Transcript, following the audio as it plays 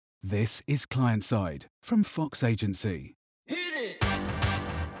This is Client Side from Fox Agency. Hit it!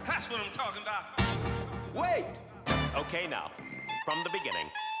 That's what I'm talking about. Wait! Okay, now, from the beginning.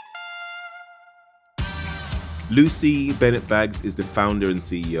 Lucy Bennett Baggs is the founder and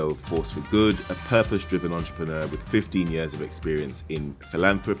CEO of Force for Good, a purpose-driven entrepreneur with 15 years of experience in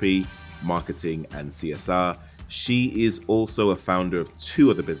philanthropy, marketing, and CSR. She is also a founder of two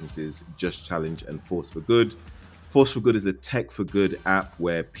other businesses, Just Challenge and Force for Good. Force for Good is a tech for good app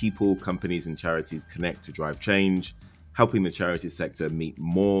where people, companies, and charities connect to drive change, helping the charity sector meet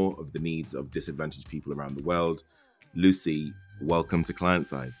more of the needs of disadvantaged people around the world. Lucy, welcome to Client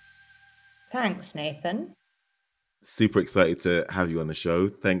Side. Thanks, Nathan. Super excited to have you on the show.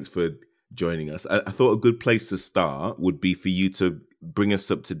 Thanks for joining us. I thought a good place to start would be for you to bring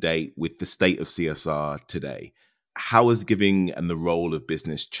us up to date with the state of CSR today. How has giving and the role of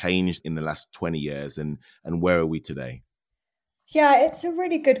business changed in the last 20 years and where are we today? Yeah, it's a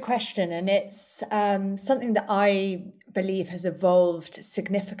really good question. And it's something that I believe has evolved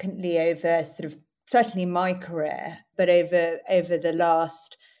significantly over sort of certainly my career, but over the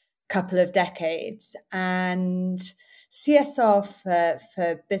last couple of decades. And CSR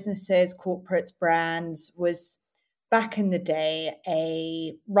for businesses, corporates, brands was back in the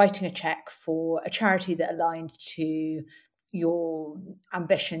day writing a check for a charity that aligned to your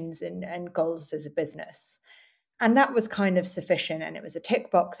ambitions and goals as a business. And that was kind of sufficient. And it was a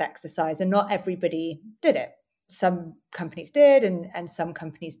tick box exercise. And not everybody did it. Some companies did and some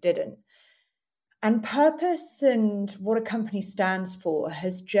companies didn't. And purpose and what a company stands for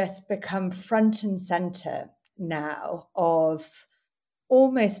has just become front and center now of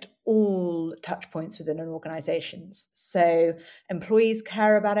almost all touch points within an organization. So employees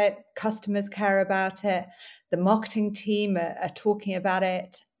care about it, customers care about it, the marketing team are talking about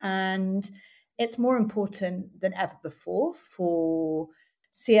it, and it's more important than ever before for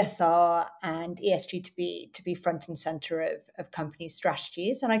CSR and ESG to be front and center of company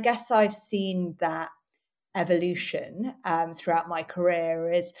strategies. And I guess I've seen that evolution throughout my career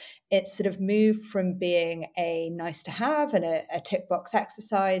is it's sort of moved from being a nice to have and a tick box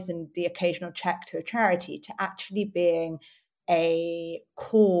exercise and the occasional check to a charity to actually being a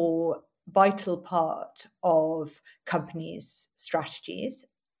core vital part of companies' strategies.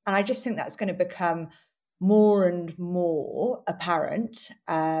 And I just think that's going to become more and more apparent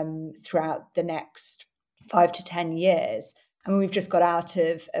throughout the next 5 to 10 years. I mean, we've just got out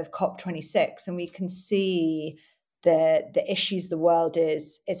of COP26 and we can see the issues the world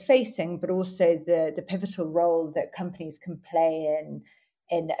is facing, but also the pivotal role that companies can play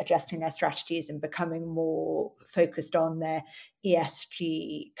in adjusting their strategies and becoming more focused on their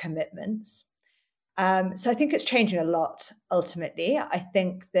ESG commitments. So I think it's changing a lot ultimately. I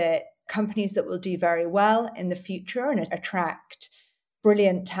think that companies that will do very well in the future and attract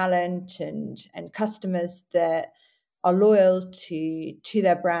brilliant talent and customers that are loyal to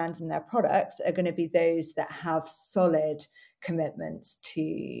their brands and their products are going to be those that have solid commitments to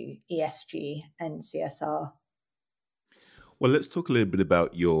ESG and CSR. Well, let's talk a little bit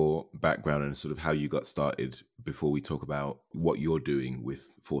about your background and sort of how you got started before we talk about what you're doing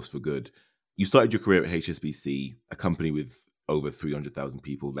with Force for Good. You started your career at HSBC, a company with over 300,000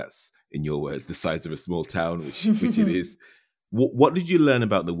 people. That's, in your words, the size of a small town, which it is. What did you learn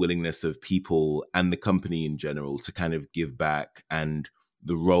about the willingness of people and the company in general to kind of give back and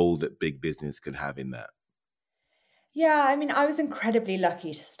the role that big business can have in that? Yeah, I mean, I was incredibly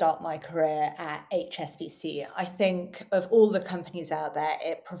lucky to start my career at HSBC. I think of all the companies out there,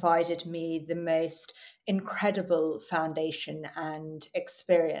 it provided me the most incredible foundation and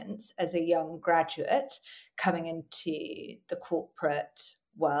experience as a young graduate coming into the corporate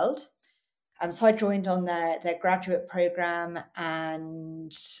world. So I joined on their graduate program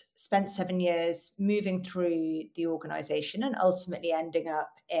and spent 7 years moving through the organization and ultimately ending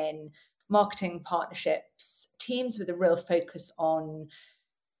up in marketing partnerships teams with a real focus on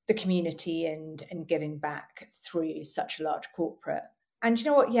the community and giving back through such a large corporate. And you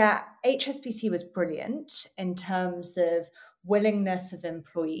know what? Yeah, HSBC was brilliant in terms of willingness of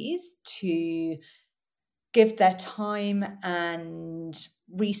employees to give their time and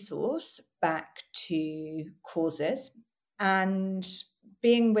resource back to causes. And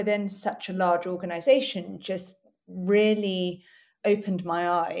being within such a large organization just really opened my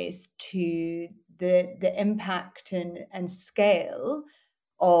eyes to the impact and scale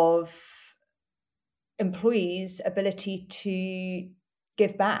of employees' ability to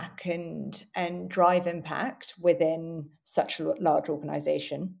give back and drive impact within such a large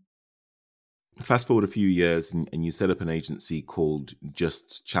organization. Fast forward a few years and you set up an agency called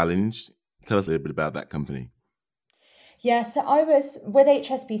Just Challenge. Tell us a little bit about that company. Yeah, so I was with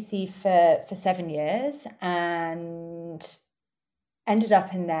HSBC for 7 years and ended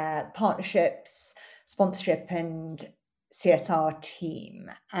up in their partnerships, sponsorship, and CSR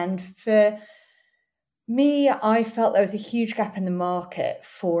team. And for me, I felt there was a huge gap in the market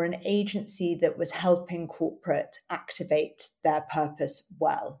for an agency that was helping corporate activate their purpose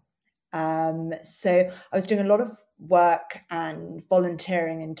well. So I was doing a lot of work and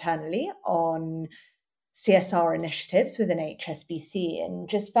volunteering internally on CSR initiatives within HSBC and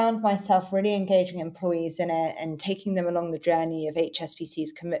just found myself really engaging employees in it and taking them along the journey of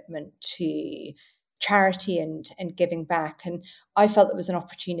HSBC's commitment to charity and giving back. And I felt there was an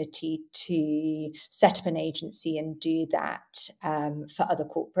opportunity to set up an agency and do that for other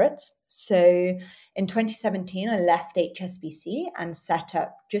corporates. So in 2017, I left HSBC and set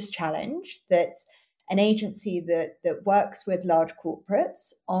up Just Challenge. That's an agency that works with large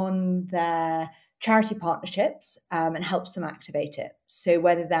corporates on their charity partnerships and helps them activate it. So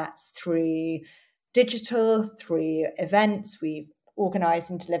whether that's through digital, through events, we've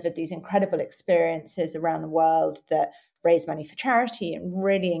organized and delivered these incredible experiences around the world that raise money for charity and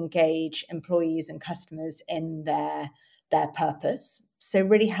really engage employees and customers in their purpose. So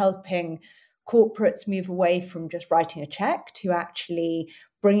really helping corporates move away from just writing a check to actually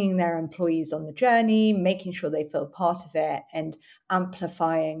bringing their employees on the journey, making sure they feel part of it and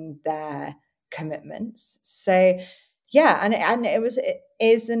amplifying their commitments. So yeah, and it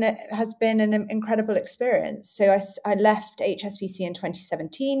has been an incredible experience. So I left HSBC in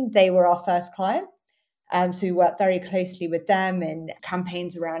 2017. They were our first client. So we worked very closely with them in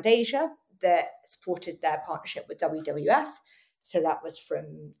campaigns around Asia that supported their partnership with WWF. So that was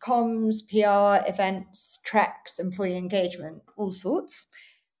from comms, PR, events, treks, employee engagement, all sorts.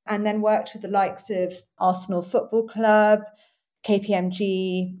 And then worked with the likes of Arsenal Football Club,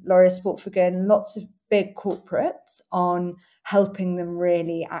 KPMG, L'Oréal Sport for Good, and lots of big corporates on helping them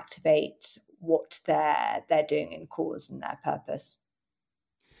really activate what they're doing in cause and their purpose.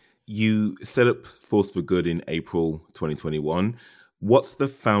 You set up Force for Good in April 2021. What's the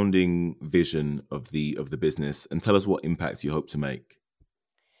founding vision of the business, and tell us what impacts you hope to make?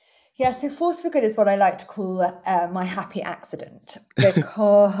 Yeah, so Force for Good is what I like to call my happy accident,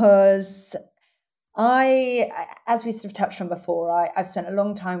 because as we sort of touched on before, I've spent a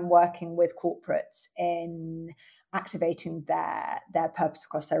long time working with corporates in activating their purpose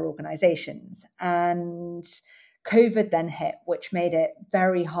across their organizations. And COVID then hit, which made it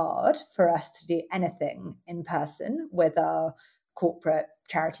very hard for us to do anything in person with our corporate and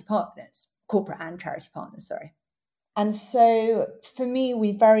charity partners, sorry. And so for me,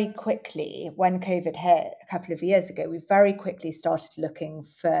 we very quickly, when COVID hit a couple of years ago, we very quickly started looking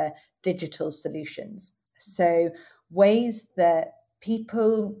for digital solutions. So ways that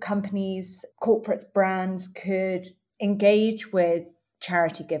people, companies, corporates, brands could engage with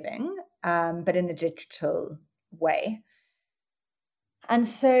charity giving, but in a digital way. And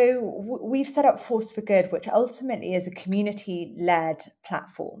so we've set up Force for Good, which ultimately is a community-led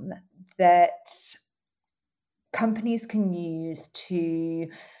platform that companies can use to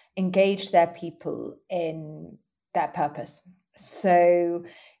engage their people in their purpose. So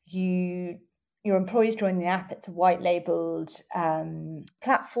your employees join the app. It's a white labeled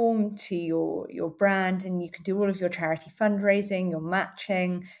platform to your brand, and you can do all of your charity fundraising, your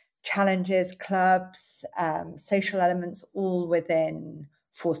matching, challenges, clubs, social elements, all within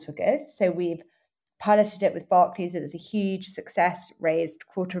Force for Good. So we've piloted it with Barclays. It was a huge success, raised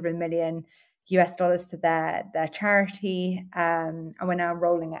 $250,000 for their charity, and we're now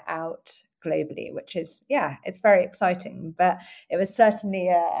rolling it out globally, which is, it's very exciting. But it was certainly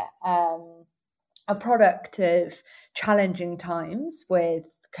a product of challenging times with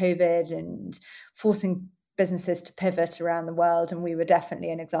COVID and forcing businesses to pivot around the world, and we were definitely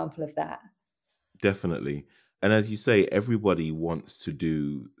an example of that. Definitely. And as you say, everybody wants to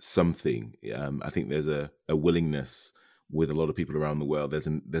do something. I think there's a willingness with a lot of people around the world. There's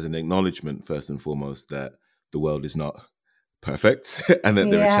an acknowledgement, first and foremost, that the world is not perfect and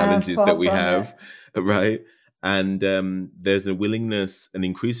that there are challenges that we have, right? And there's a willingness, an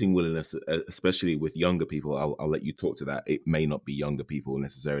increasing willingness, especially with younger people. I'll let you talk to that. It may not be younger people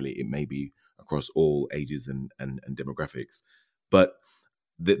necessarily. It may be across all ages and demographics. But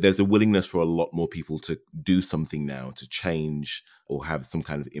there's a willingness for a lot more people to do something now, to change or have some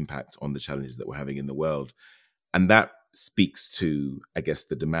kind of impact on the challenges that we're having in the world. And that speaks to, I guess,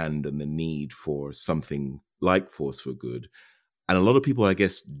 the demand and the need for something like Force for Good. And a lot of people, I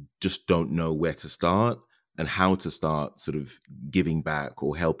guess, just don't know where to start and how to start sort of giving back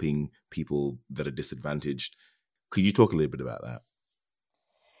or helping people that are disadvantaged. Could you talk a little bit about that?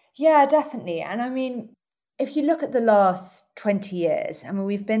 Yeah, definitely. And I mean, if you look at the last 20 years, I mean,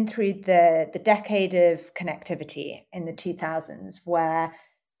 we've been through the decade of connectivity in the 2000s where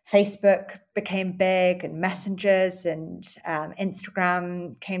Facebook became big and messengers and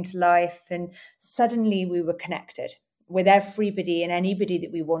Instagram came to life. And suddenly we were connected with everybody and anybody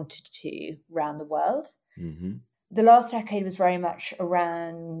that we wanted to around the world. Mm-hmm. The last decade was very much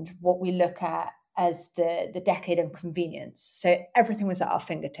around what we look at as the decade of convenience. So everything was at our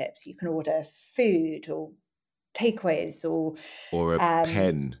fingertips. You can order food or takeaways or a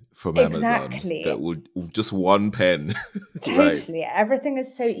pen from exactly. Amazon that would just one pen. Totally. Right. Everything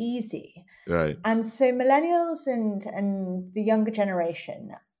is so easy. Right. And so millennials and the younger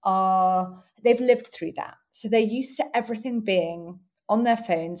generation they've lived through that. So they're used to everything being on their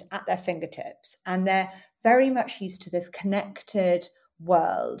phones at their fingertips. And they're very much used to this connected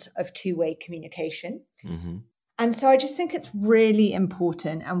world of two-way communication. Mm-hmm. And so I just think it's really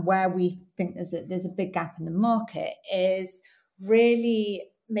important, and where we think there's a big gap in the market is really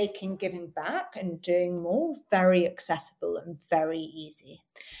making giving back and doing more very accessible and very easy.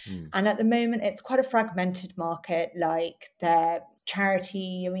 And at the moment, it's quite a fragmented market, like the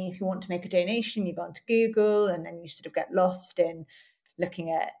charity. I mean, if you want to make a donation, you go onto Google and then you sort of get lost in looking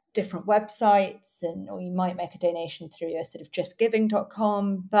at different websites, or you might make a donation through a sort of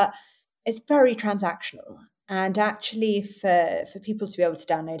justgiving.com, but it's very transactional. And actually for people to be able to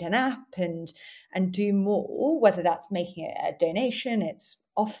download an app and do more, whether that's making it a donation, it's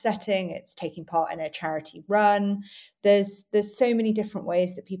offsetting, it's taking part in a charity run, there's so many different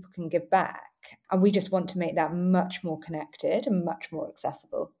ways that people can give back. And we just want to make that much more connected and much more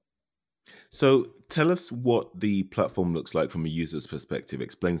accessible. So tell us what the platform looks like from a user's perspective.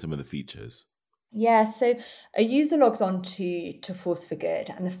 Explain some of the features. Yeah, so a user logs on to Force for Good,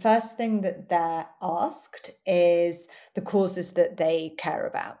 and the first thing that they're asked is the causes that they care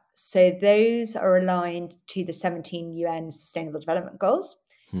about. So those are aligned to the 17 UN Sustainable Development Goals.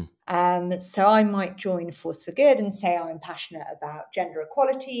 So I might join Force for Good and say I'm passionate about gender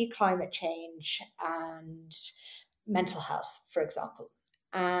equality, climate change, and mental health, for example.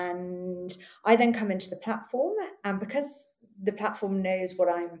 And I then come into the platform, and because the platform knows what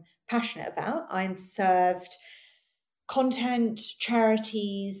I'm passionate about, I'm served content,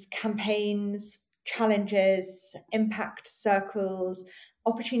 charities, campaigns, challenges, impact circles,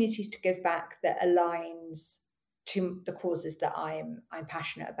 opportunities to give back that aligns to the causes that I'm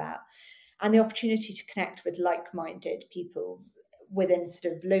passionate about, and the opportunity to connect with like-minded people within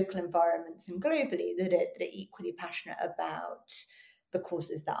sort of local environments and globally that are equally passionate about the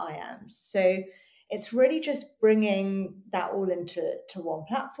causes that I am. So it's really just bringing that all into one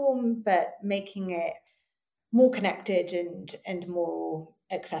platform, but making it more connected and more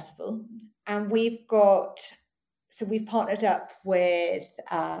accessible. And we've partnered up with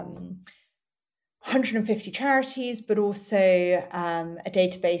 150 charities, but also a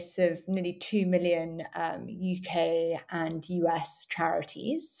database of nearly 2 million UK and US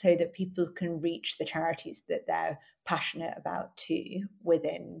charities, so that people can reach the charities that they're passionate about too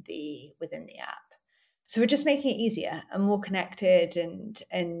within the app. So we're just making it easier and more connected,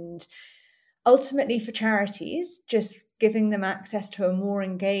 and ultimately for charities, just giving them access to a more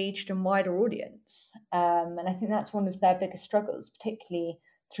engaged and wider audience. And I think that's one of their biggest struggles, particularly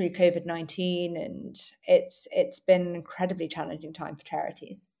through COVID-19, and it's been an incredibly challenging time for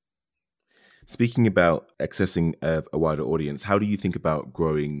charities. Speaking about accessing a wider audience, how do you think about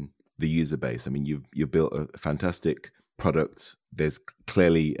growing the user base? I mean, you've built a fantastic product. There's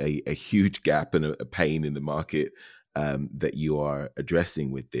clearly a huge gap and a pain in the market that you are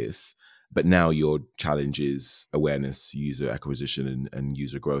addressing with this. But now your challenge is awareness, user acquisition, and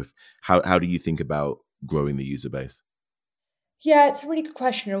user growth. How do you think about growing the user base? Yeah, it's a really good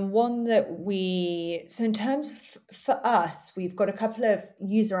question, and one that so in terms of, for us, we've got a couple of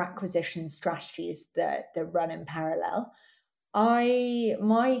user acquisition strategies that run in parallel.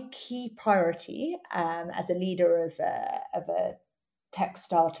 My key priority as a leader of a tech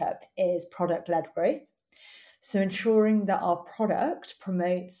startup is product-led growth. So ensuring that our product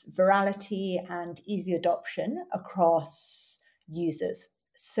promotes virality and easy adoption across users.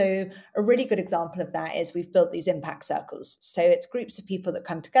 So a really good example of that is we've built these impact circles. So it's groups of people that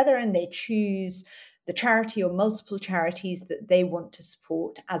come together and they choose the charity or multiple charities that they want to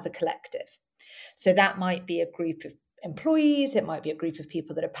support as a collective. So that might be a group of employees, it might be a group of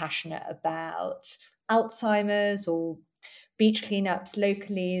people that are passionate about Alzheimer's or beach cleanups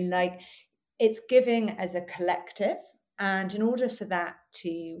locally. Like, it's giving as a collective. And in order for that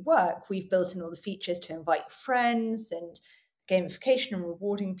to work, we've built in all the features to invite friends and gamification and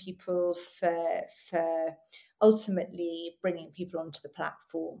rewarding people for ultimately bringing people onto the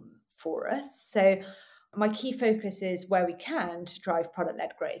platform for us. So my key focus is where we can to drive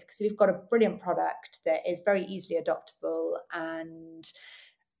product-led growth, because we've got a brilliant product that is very easily adoptable and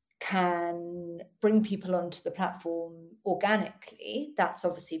can bring people onto the platform organically. That's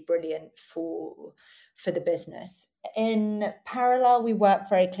obviously brilliant for the business. In parallel, we work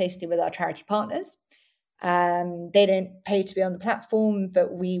very closely with our charity partners. They don't pay to be on the platform,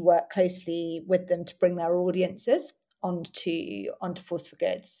 but we work closely with them to bring their audiences onto Force for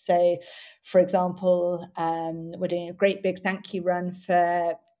Good. So, for example, we're doing a great big thank you run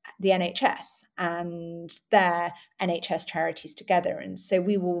for the NHS and their NHS charities together. And so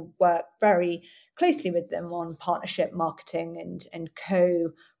we will work very closely with them on partnership marketing and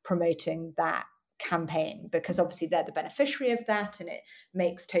co-promoting that campaign, because obviously they're the beneficiary of that, and it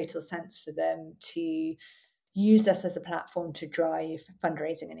makes total sense for them to use us as a platform to drive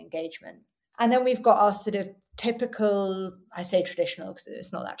fundraising and engagement. And then we've got our sort of typical, I say traditional because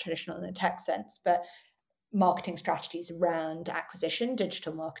it's not that traditional in the tech sense, but marketing strategies around acquisition,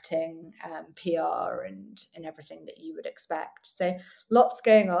 digital marketing, PR, and everything that you would expect. So lots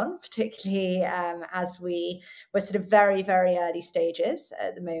going on, particularly as we're sort of very, very early stages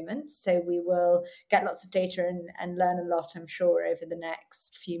at the moment. So we will get lots of data and learn a lot, I'm sure, over the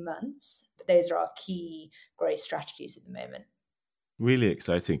next few months. But those are our key growth strategies at the moment. Really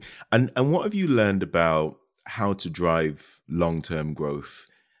exciting. And what have you learned about how to drive long-term growth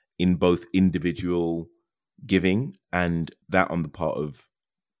in both individual giving and that on the part of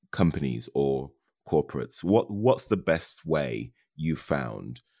companies or corporates? What's the best way you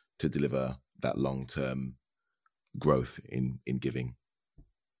found to deliver that long-term growth in giving?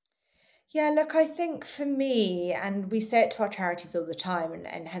 Yeah, look, I think for me, and we say it to our charities all the time,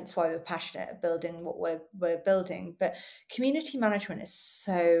 and hence why we're passionate at building what we're building, but community management is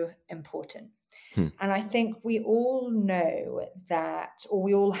so important. And I think we all know that, or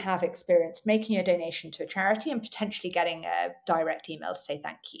we all have experienced making a donation to a charity and potentially getting a direct email to say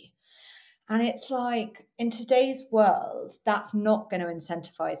thank you. And it's like, in today's world, that's not going to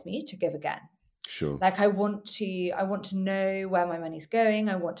incentivize me to give again. Sure. Like I want to know where my money's going.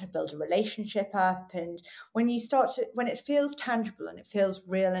 I want to build a relationship up. And when it feels tangible and it feels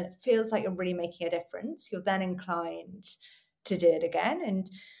real and it feels like you're really making a difference, you're then inclined to do it again. And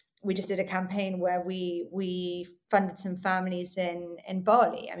we just did a campaign where we funded some families in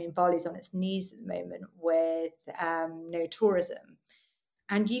Bali. I mean, Bali's on its knees at the moment with no tourism.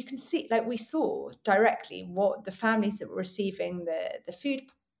 And you can see, like we saw directly what the families that were receiving the food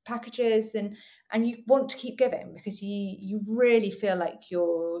packages, and you want to keep giving because you really feel like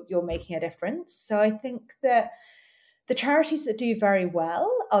you're making a difference. So I think that the charities that do very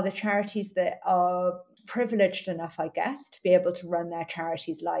well are the charities that are privileged enough, I guess, to be able to run their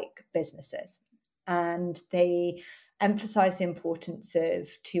charities like businesses. And they emphasize the importance of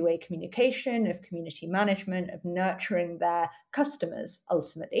two-way communication, of community management, of nurturing their customers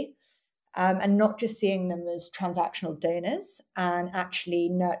ultimately, and not just seeing them as transactional donors, and actually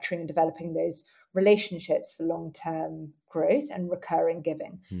nurturing and developing those relationships for long-term growth and recurring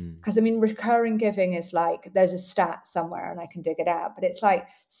giving. Because I mean, recurring giving is like, there's a stat somewhere and I can dig it out, but it's like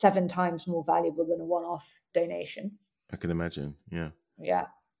 7 times more valuable than a one-off donation. I can imagine. Yeah.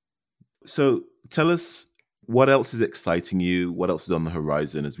 So tell us, what else is exciting you? What else is on the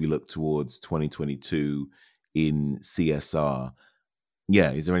horizon as we look towards 2022 in CSR?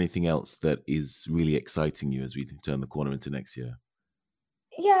 Yeah, is there anything else that is really exciting you as we turn the corner into next year?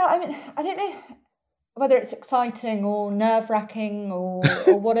 Yeah, I mean, I don't know whether it's exciting or nerve-wracking or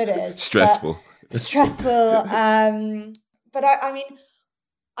what it is. Stressful. Stressful. But I mean,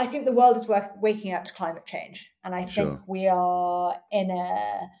 I think the world is waking up to climate change. And I think we are in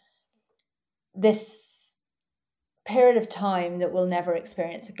this period of time that we'll never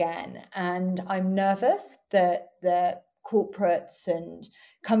experience again. And I'm nervous that the corporates and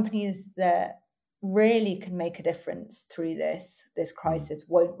companies that really can make a difference through this crisis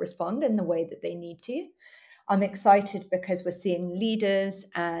won't respond in the way that they need to. I'm excited because we're seeing leaders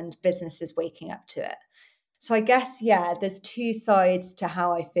and businesses waking up to it. So I guess, yeah, there's 2 sides to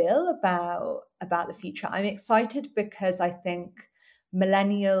how I feel about the future. I'm excited because I think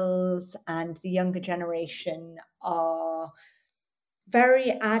millennials and the younger generation are very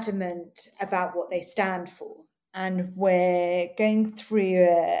adamant about what they stand for. And we're going through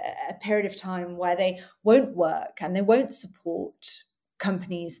a period of time where they won't work and they won't support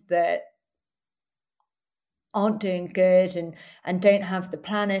companies that aren't doing good and don't have the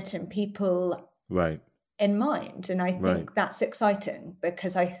planet and people in mind. And I think that's exciting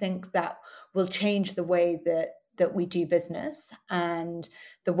because I think that will change the way that we do business and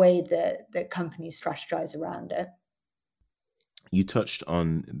the way that companies strategize around it. You touched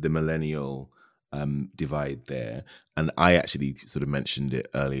on the millennial divide there. And I actually sort of mentioned it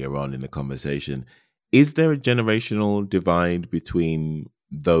earlier on in the conversation. Is there a generational divide between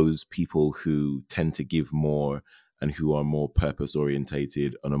those people who tend to give more and who are more purpose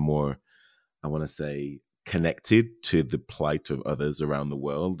orientated and are more, I want to say, connected to the plight of others around the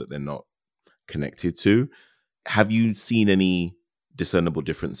world that they're not connected to? Have you seen any discernible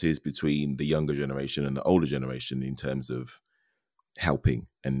differences between the younger generation and the older generation in terms of helping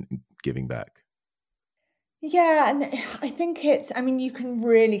and giving back? Yeah, and I think you can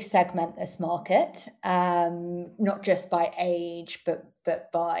really segment this market, not just by age,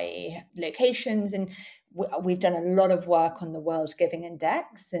 but by locations. And we've done a lot of work on the World Giving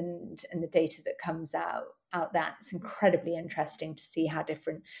Index and the data that comes out that. It's incredibly interesting to see how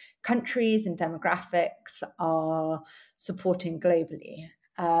different countries and demographics are supporting globally.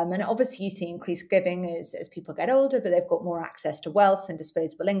 And obviously you see increased giving as people get older, but they've got more access to wealth and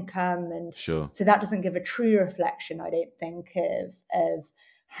disposable income. And sure. So that doesn't give a true reflection, I don't think, of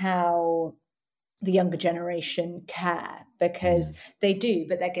how the younger generation care, because they do,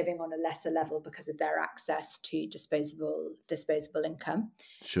 but they're giving on a lesser level because of their access to disposable income.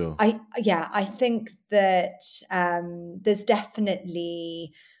 Sure. I think that there's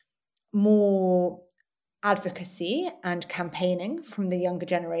definitely more advocacy and campaigning from the younger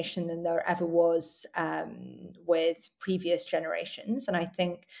generation than there ever was with previous generations. And I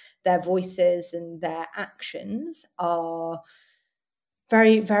think their voices and their actions are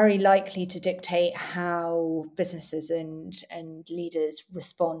very, very likely to dictate how businesses and leaders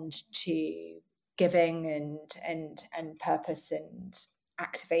respond to giving and purpose and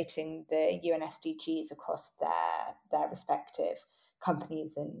activating the UN SDGs across their respective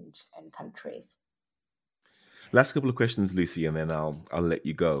companies and countries. Last couple of questions, Lucy, and then I'll let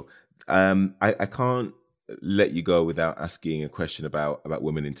you go. I can't let you go without asking a question about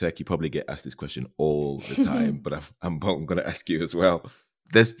women in tech. You probably get asked this question all the time, but I'm going to ask you as well.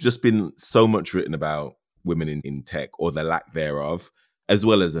 There's just been so much written about women in tech, or the lack thereof, as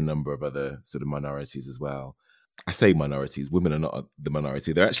well as a number of other sort of minorities as well. I say minorities, women are not the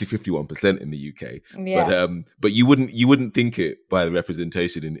minority. They're actually 51% in the UK. Yeah. But you wouldn't think it by the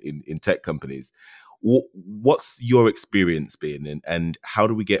representation in tech companies. What's your experience been, and how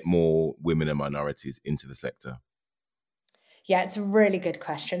do we get more women and minorities into the sector? Yeah, it's a really good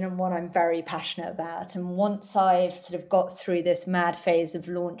question, and one I'm very passionate about. And once I've sort of got through this mad phase of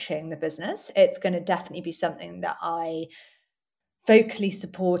launching the business, it's going to definitely be something that I vocally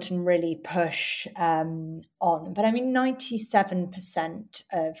support and really push on. But 97%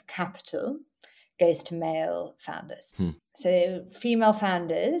 of capital goes to male founders. So female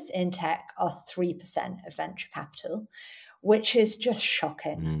founders in tech are 3% of venture capital, which is just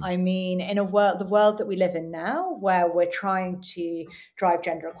shocking. In the world that we live in now, where we're trying to drive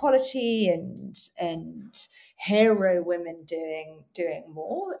gender equality and hero women doing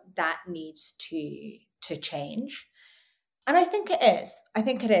more, that needs to change. And I think it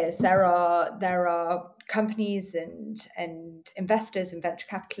is. There are companies and investors and venture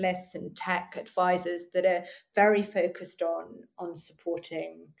capitalists and tech advisors that are very focused on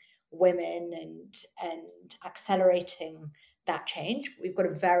supporting women and accelerating that change. We've got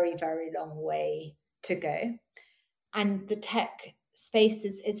a very, very long way to go. And the tech space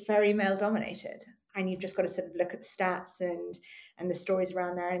is very male dominated. And you've just got to sort of look at the stats and the stories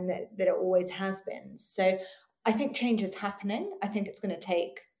around there, and that it always has been. So I think change is happening. I think it's going to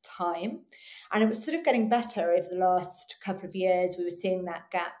take time. And it was sort of getting better over the last couple of years. We were seeing that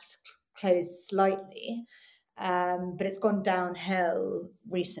gap close slightly, but it's gone downhill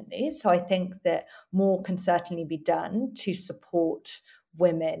recently. So I think that more can certainly be done to support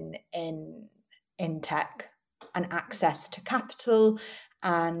women in tech and access to capital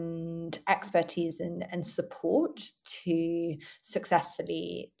and expertise and support to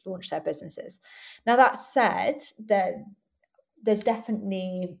successfully launch their businesses. Now, that said, there's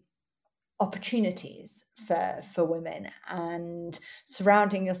definitely opportunities for women, and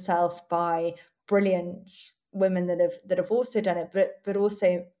surrounding yourself by brilliant women that have also done it, but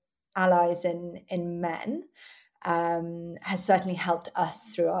also allies in men, has certainly helped us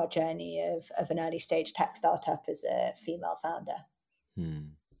through our journey of an early stage tech startup as a female founder.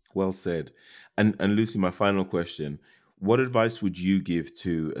 Well said. And Lucy, my final question, what advice would you give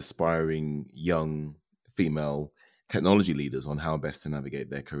to aspiring young female technology leaders on how best to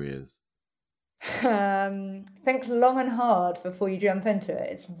navigate their careers? Think long and hard before you jump into it.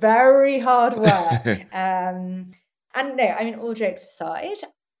 It's very hard work. And no, all jokes aside,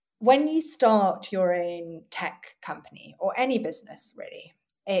 when you start your own tech company or any business, really,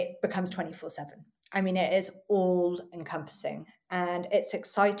 it becomes 24/7. It is all encompassing. and it's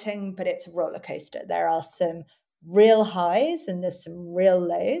exciting, but it's a roller coaster. There are some real highs and there's some real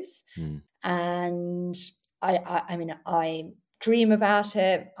lows. And I dream about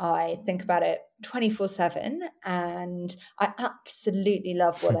it. I think about it 24/7, and I absolutely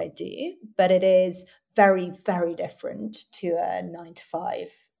love what I do, but it is very, very different to a 9-to-5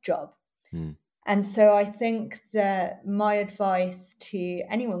 job. And so I think that my advice to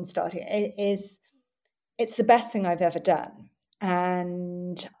anyone starting is it's the best thing I've ever done.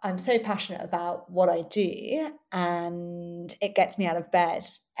 And I'm so passionate about what I do, and it gets me out of bed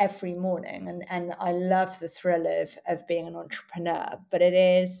every morning. And I love the thrill of being an entrepreneur, but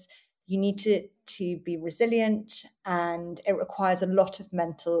you need to be resilient, and it requires a lot of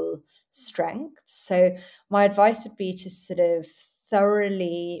mental strength. So my advice would be to sort of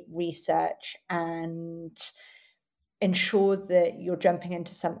thoroughly research and ensure that you're jumping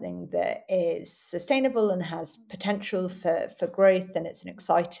into something that is sustainable and has potential for growth, and it's an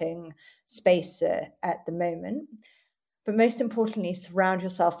exciting space at the moment. But most importantly, surround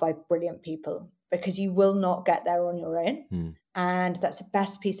yourself by brilliant people, because you will not get there on your own. And that's the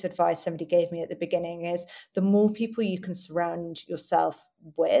best piece of advice somebody gave me at the beginning, is the more people you can surround yourself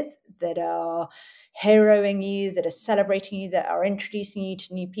with that are heroing you, that are celebrating you, that are introducing you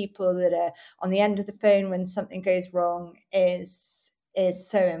to new people, that are on the end of the phone when something goes wrong is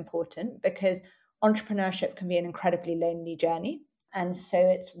so important, because entrepreneurship can be an incredibly lonely journey. And so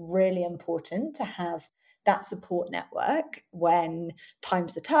it's really important to have that support network when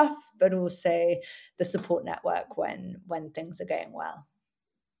times are tough, but also the support network when things are going well.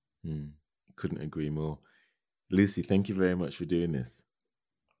 Couldn't agree more. Lucy, thank you very much for doing this.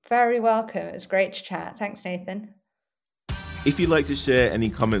 Very welcome. It was great to chat. Thanks, Nathan. If you'd like to share any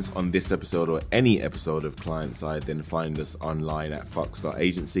comments on this episode or any episode of Client Side, then find us online at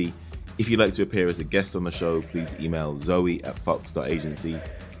fox.agency. If you'd like to appear as a guest on the show, please email zoe@fox.agency.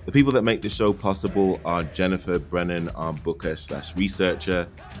 The people that make the show possible are Jennifer Brennan, our booker/researcher.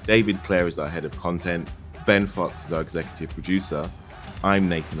 David Clare is our head of content. Ben Fox is our executive producer. I'm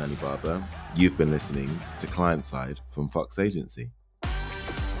Nathan Alibaba. You've been listening to Client Side from Fox Agency.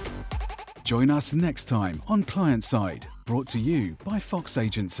 Join us next time on Client Side, brought to you by Fox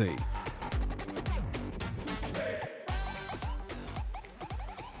Agency.